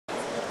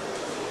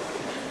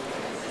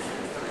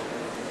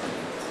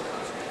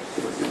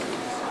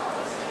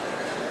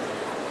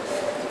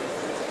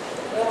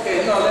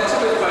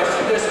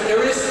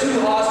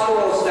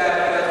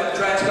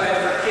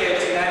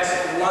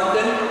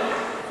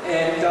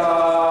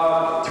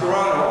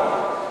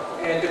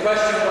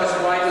question was,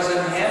 why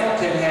doesn't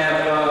Hamilton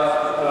have a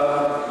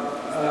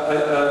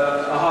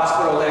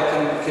hospital that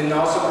can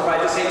also provide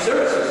the same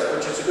services,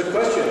 which is a good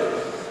question.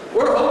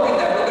 We're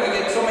hoping that we're going to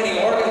get so many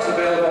organs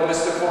available,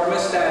 Mr.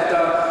 Formas, that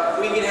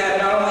we can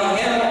have not only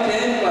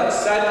Hamilton, but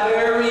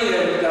Sudbury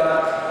and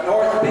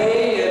North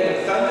Bay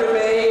and Thunder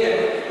Bay and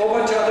a whole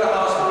bunch of other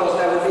hospitals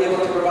that will be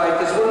able to provide,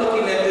 because we're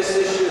looking at this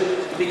issue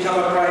to become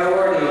a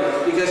priority,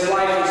 because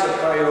life is a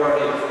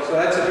priority. So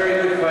that's a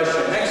very good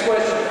question. Next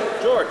question.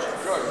 George.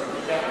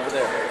 Yeah, over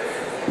there.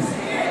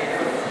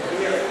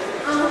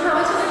 How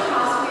much does it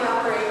cost for the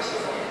operation?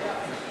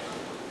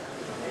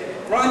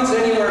 Runs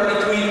anywhere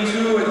between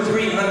 $200,000 and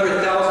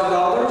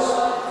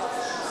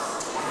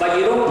 $300,000, but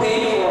you don't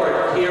pay for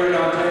it here in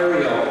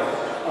Ontario.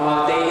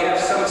 They have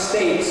some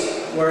states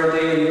where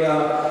they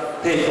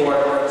pay for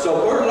it.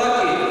 So we're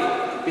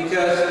lucky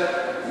because,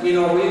 you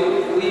know,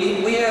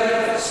 we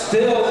have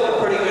still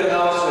a pretty good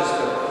health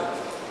system.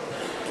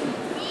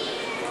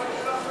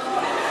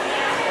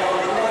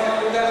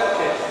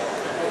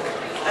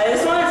 I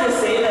just wanted to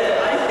say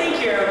that I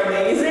think you're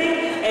amazing,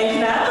 and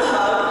can I have a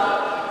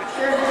hug?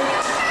 Sure.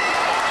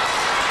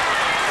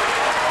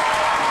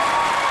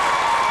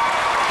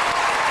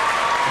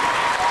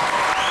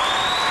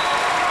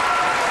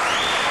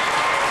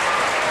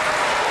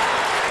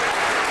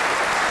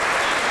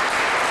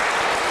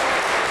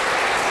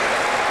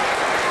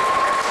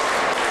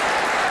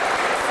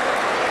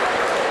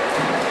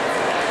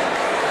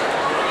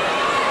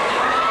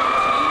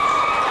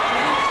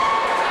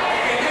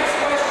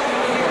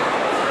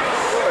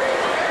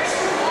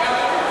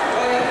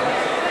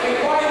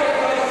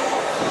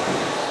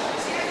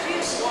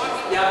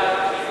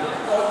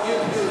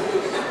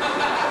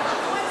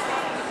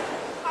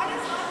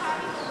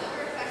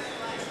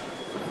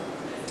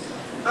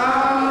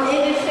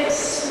 It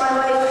affects my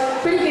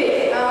life pretty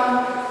good.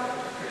 I'm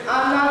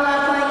not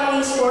allowed playing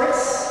any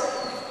sports,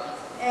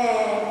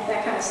 and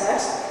that kind of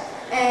sucks.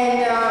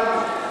 And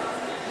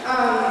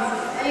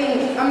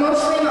I'm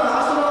mostly in the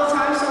hospital all the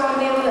time, so I won't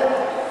be able to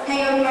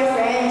hang out with my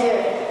friends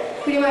or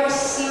pretty much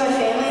see my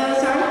family all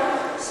the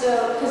time.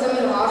 So, because I'm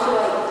in the hospital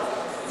like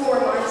 4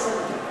 months,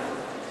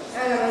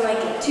 and I'm like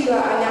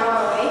an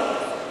hour away,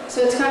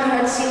 so it's kind of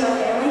hard to see my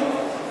family.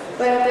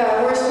 But the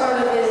worst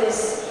part of it is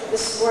the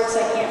sports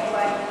I can't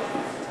play.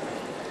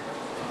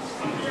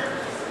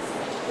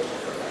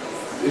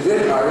 Is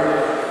it hard?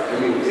 I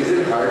mean, is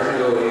it hard to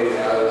go in and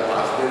out of the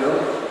hospital?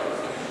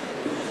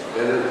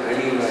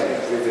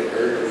 Does it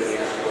hurt when you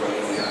have to go in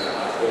and out of the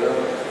hospital?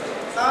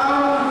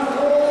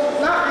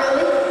 Well, not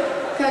really,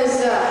 because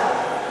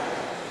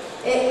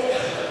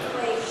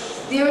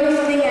the only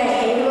thing I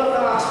hate about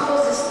the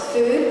hospitals is the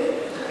food.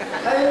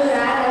 Other than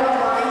that, I don't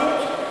mind it.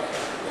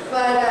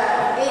 But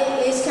it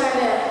is kind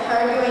of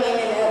hard going in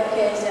and out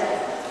because it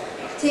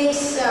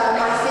takes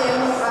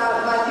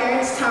my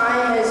parents'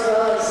 time as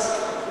well as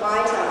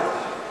my time.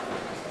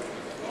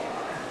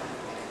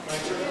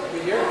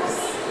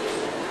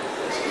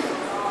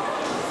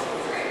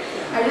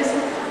 I just.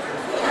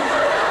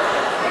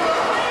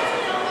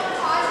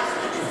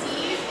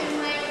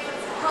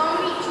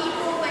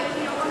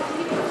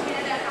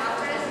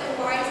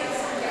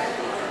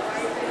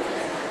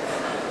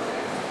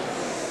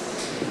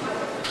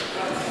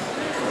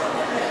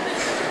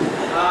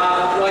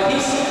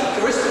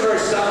 Kristopher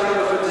is suffering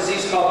with a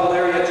disease called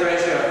Biliary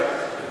Atresia.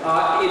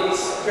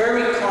 It's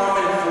very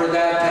common for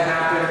that to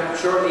happen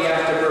shortly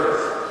after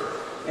birth.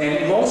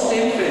 And most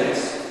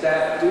infants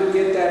that do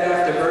get that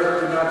after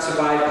birth do not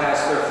survive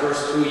past their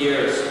first 2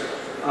 years.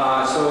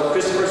 So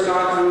Kristopher's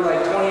gone through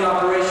like 20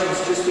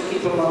 operations just to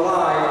keep him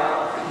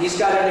alive. He's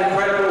got an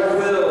incredible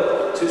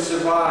will to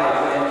survive.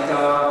 And,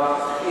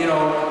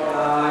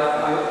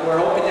 we're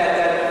hoping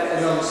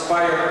that will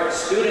inspire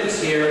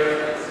students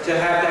here to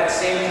have that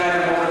same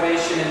kind of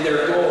motivation in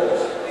their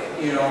goals,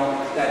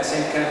 that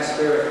same kind of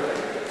spirit.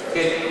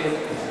 Okay.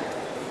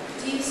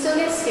 Do you still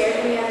get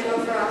scared when you have to go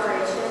for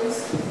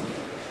operations?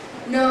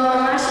 No,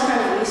 I'm actually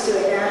kind of used to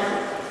it now.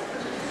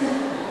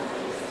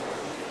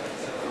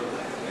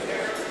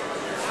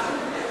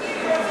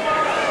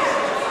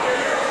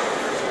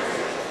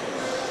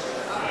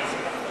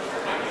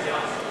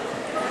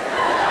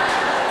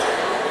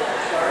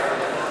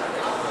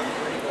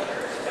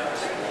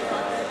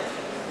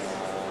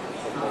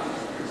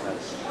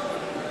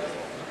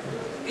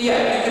 Yeah,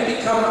 you can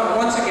become,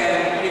 once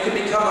again, you can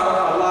become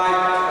a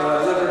live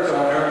liver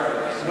donor.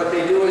 What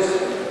they do is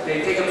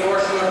they take a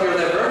portion of your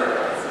liver,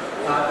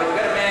 but you've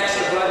got to match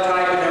the blood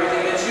type and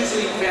everything. It's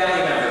usually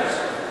family members.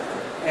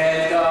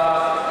 And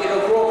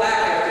it'll grow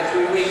back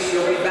after 3 weeks.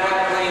 You'll be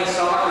back playing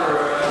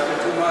soccer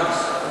after 2 months.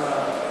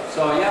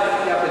 So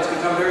yeah, it's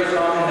become very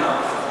common now.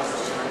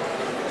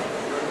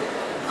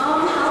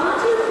 How long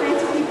do you plan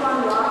to keep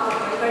on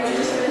walking? Like, are you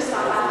just going to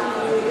stop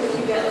after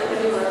you get like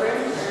a new liver?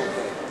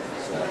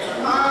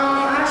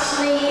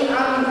 Actually,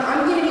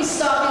 I'm going to be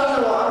stopping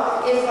the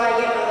walk if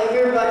I get my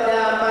liver, but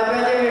my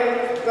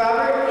brother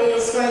Robert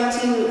is going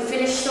to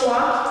finish the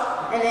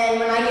walk, and then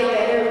when I get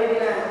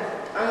better,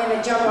 I'm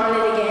gonna jump on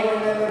it again,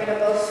 and then we're gonna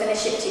both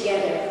finish it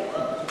together.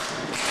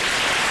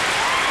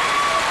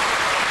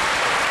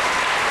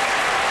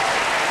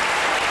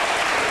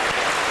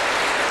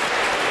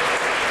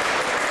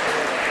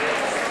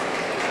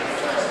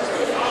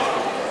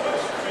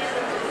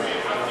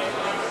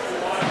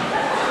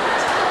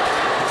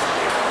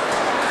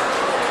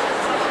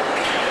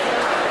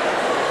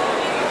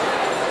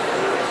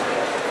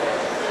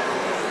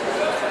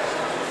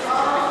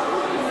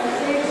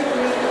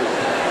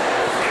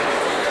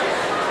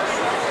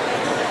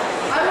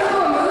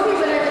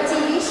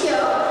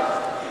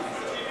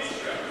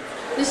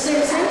 The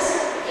citizens.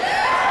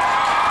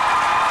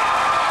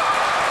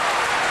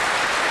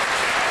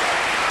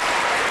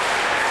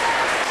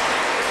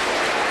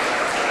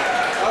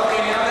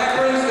 Okay, now that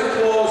brings the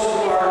close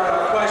to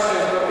our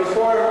questions, but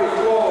before we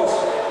close,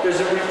 there's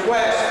a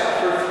request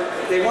for,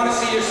 they want to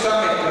see your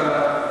stomach,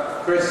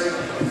 Chris.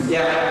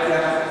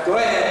 Yeah, go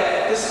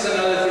ahead. This is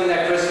another thing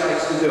that Chris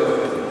likes to do.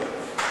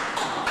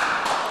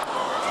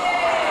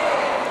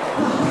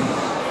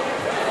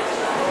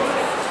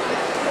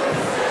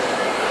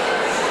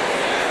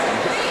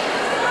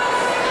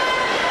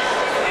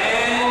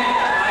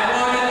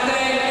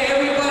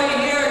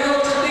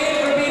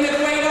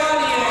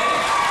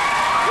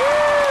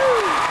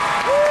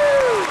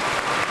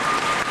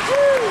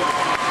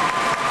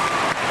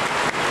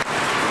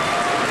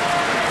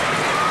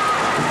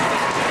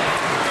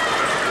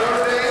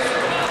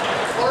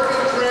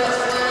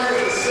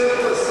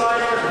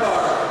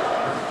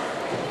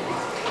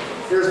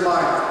 Here's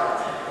mine.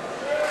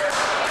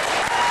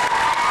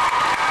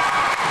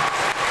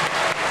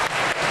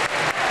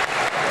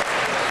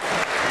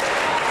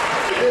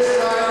 At this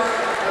time,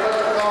 I'd like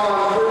to call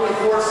on Brittany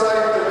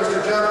Forsyth and Mr.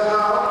 Jeff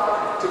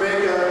Howe to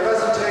make a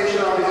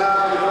presentation on behalf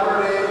of the Notre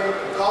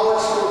Dame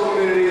College School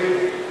community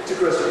to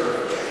Kristopher.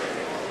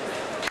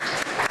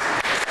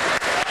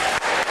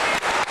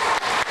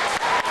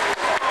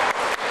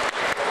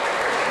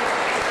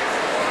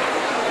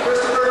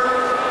 Kristopher,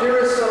 here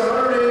is some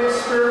Notre Dame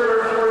spirit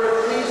word for you.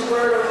 Please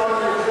wear it on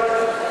your dress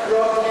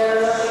throughout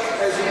Canada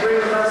as you bring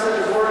the message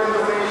of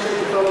organization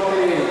to fellow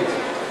Canadians.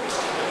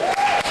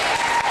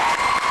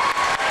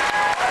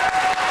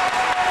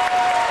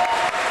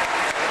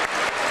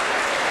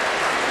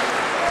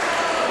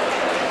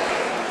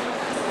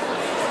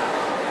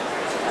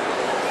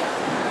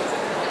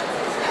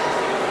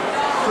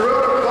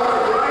 Throughout a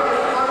variety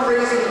of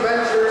fundraising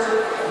ventures,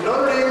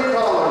 Notre Dame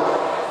College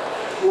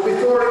will be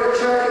forwarding a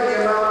check in the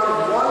amount of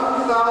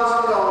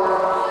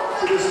 $1,000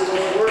 to this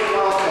most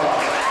worthwhile cause.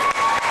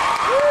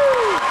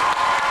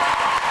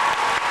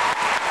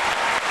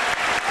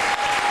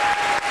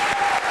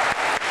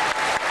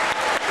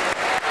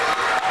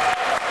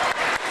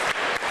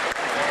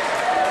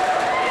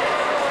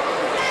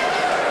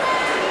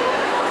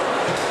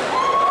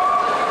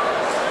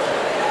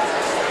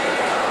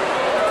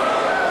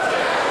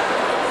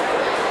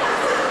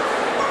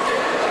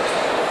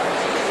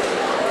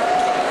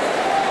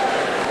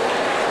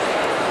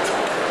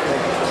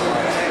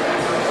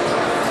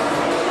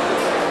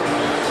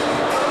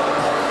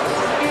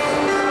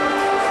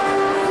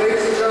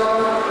 Ladies and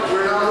gentlemen,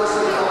 we're now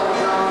listening to Elton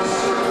John's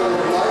Circle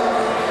of Life.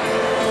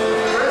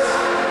 Chris,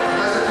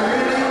 as a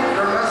community,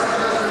 your message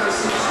has been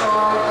received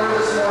strong and clear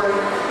this morning,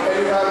 and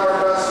you have our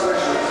best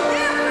wishes.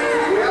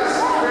 We ask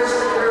Chris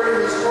to carry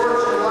his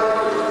torch of life,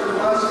 which has been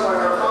blessed by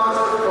our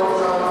constant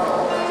coach on the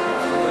call.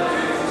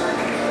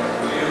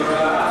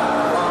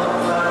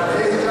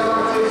 Ladies and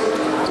gentlemen, please,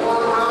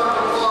 one round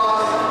of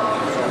applause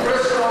for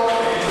Chris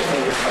Knowles.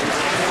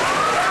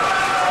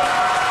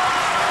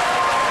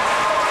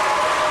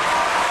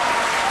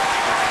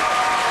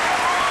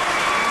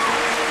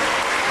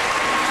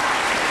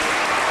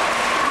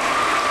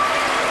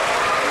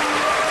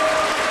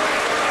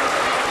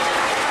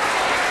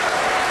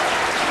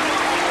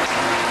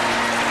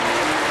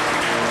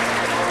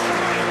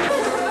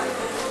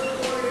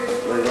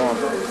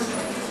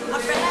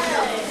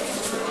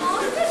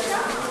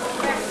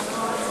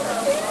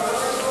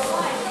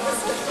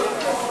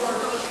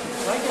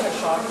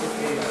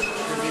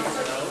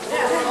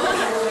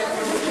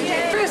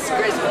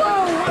 Chris,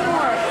 blow one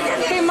more.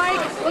 Hey,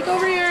 Mike, look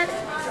over here.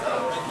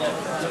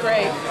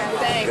 Great,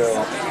 thanks.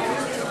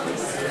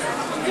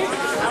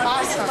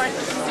 Awesome.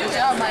 Good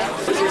job, Mike.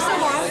 You're so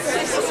awesome.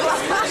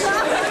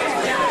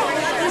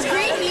 It was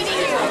great meeting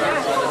you.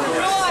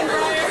 Go on,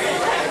 brother.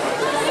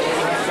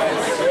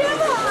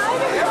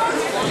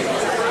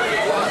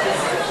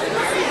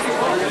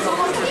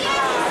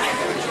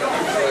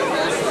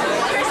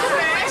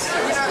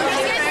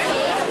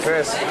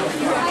 Chris.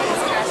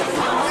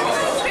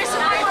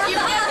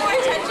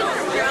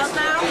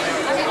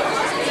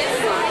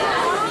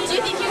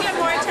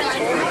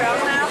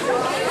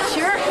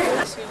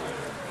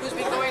 Who's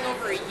been going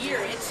over a year.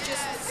 It's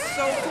just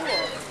so cool.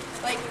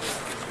 Like,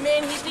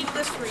 man, he's been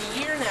this for a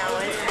year now,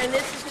 and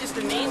this is just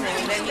amazing.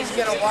 And then he's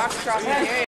gonna walk across the area.